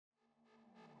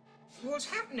What's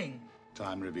happening?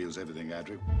 Time reveals everything,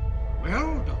 Adric.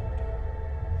 Well,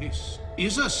 Doctor, this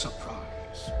is a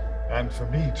surprise. And for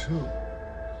me, too.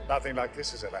 Nothing like this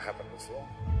has ever happened before.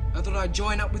 I thought I'd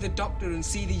join up with the Doctor and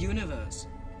see the universe.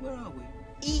 Where are we?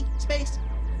 E-space,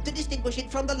 to distinguish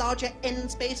it from the larger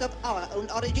N-space of our own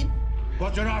origin.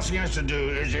 What you're asking us to do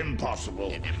is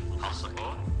impossible.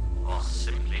 Impossible, or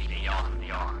simply beyond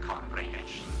your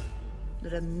comprehension.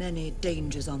 There are many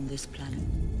dangers on this planet.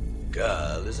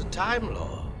 Girl is a Time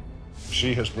Lord.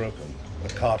 She has broken the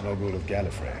cardinal rule of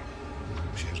Gallifrey.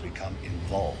 She has become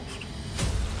involved.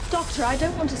 Doctor, I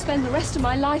don't want to spend the rest of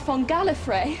my life on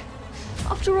Gallifrey.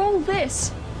 After all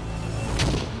this.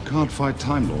 You can't fight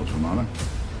Time Lords, Romana.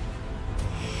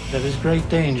 There is great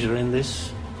danger in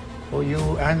this, for you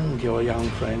and your young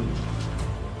friend.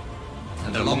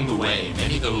 And along the way,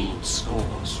 many old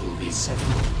scores will be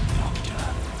settled,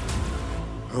 Doctor.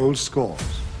 Old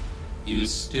scores? You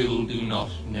still do not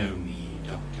know me,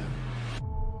 Doctor.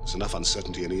 There's enough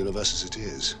uncertainty in the universe as it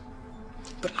is.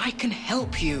 But I can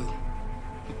help you.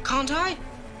 Can't I?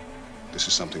 This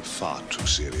is something far too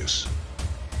serious.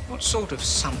 What sort of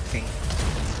something?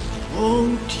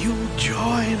 Won't you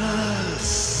join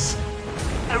us?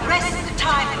 Arrest the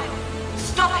Time Lord.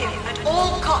 Stop him at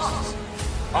all costs.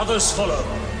 Others follow.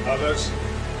 Others?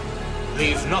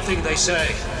 Leave nothing they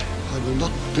say. I will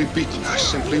not be beaten. I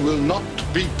simply will not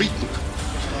be beaten.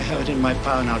 I have it in my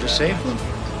power now to save them,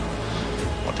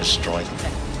 or destroy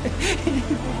them.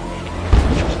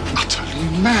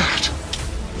 Utterly mad.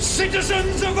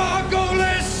 Citizens of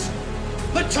Argolis,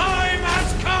 the time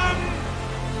has come!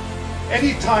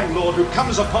 Any Time Lord who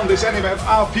comes upon this enemy of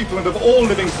our people and of all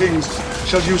living things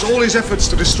shall use all his efforts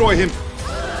to destroy him,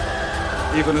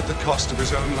 even at the cost of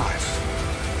his own life.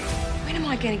 When am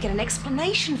I going to get an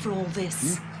explanation for all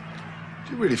this?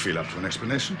 Do you really feel up to an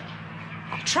explanation?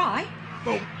 I'll try.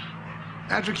 Well,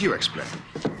 Adric, you explain.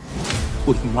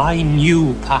 With my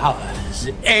new powers,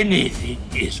 anything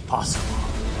is possible.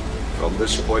 From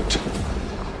this point,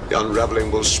 the unraveling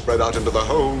will spread out into the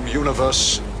whole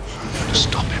universe. I'm going to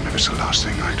stop him if it's the last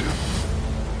thing I do.